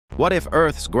What if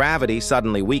Earth's gravity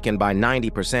suddenly weakened by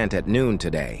 90% at noon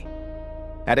today?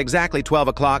 At exactly 12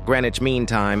 o'clock Greenwich Mean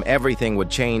Time, everything would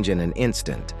change in an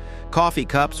instant. Coffee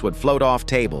cups would float off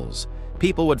tables.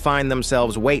 People would find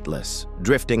themselves weightless,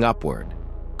 drifting upward.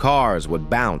 Cars would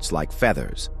bounce like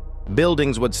feathers.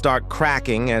 Buildings would start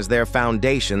cracking as their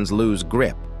foundations lose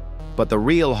grip. But the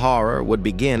real horror would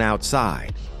begin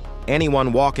outside.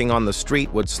 Anyone walking on the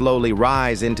street would slowly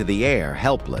rise into the air,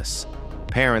 helpless.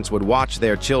 Parents would watch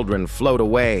their children float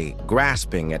away,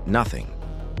 grasping at nothing.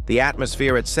 The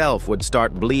atmosphere itself would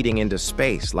start bleeding into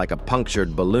space like a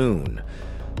punctured balloon.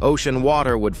 Ocean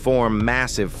water would form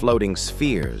massive floating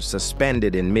spheres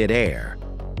suspended in midair.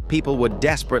 People would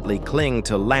desperately cling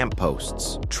to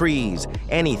lampposts, trees,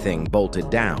 anything bolted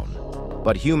down.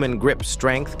 But human grip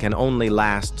strength can only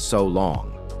last so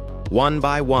long. One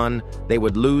by one, they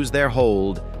would lose their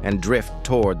hold and drift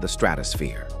toward the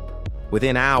stratosphere.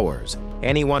 Within hours,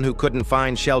 anyone who couldn't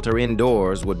find shelter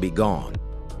indoors would be gone,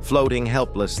 floating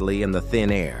helplessly in the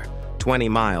thin air, 20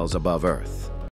 miles above Earth.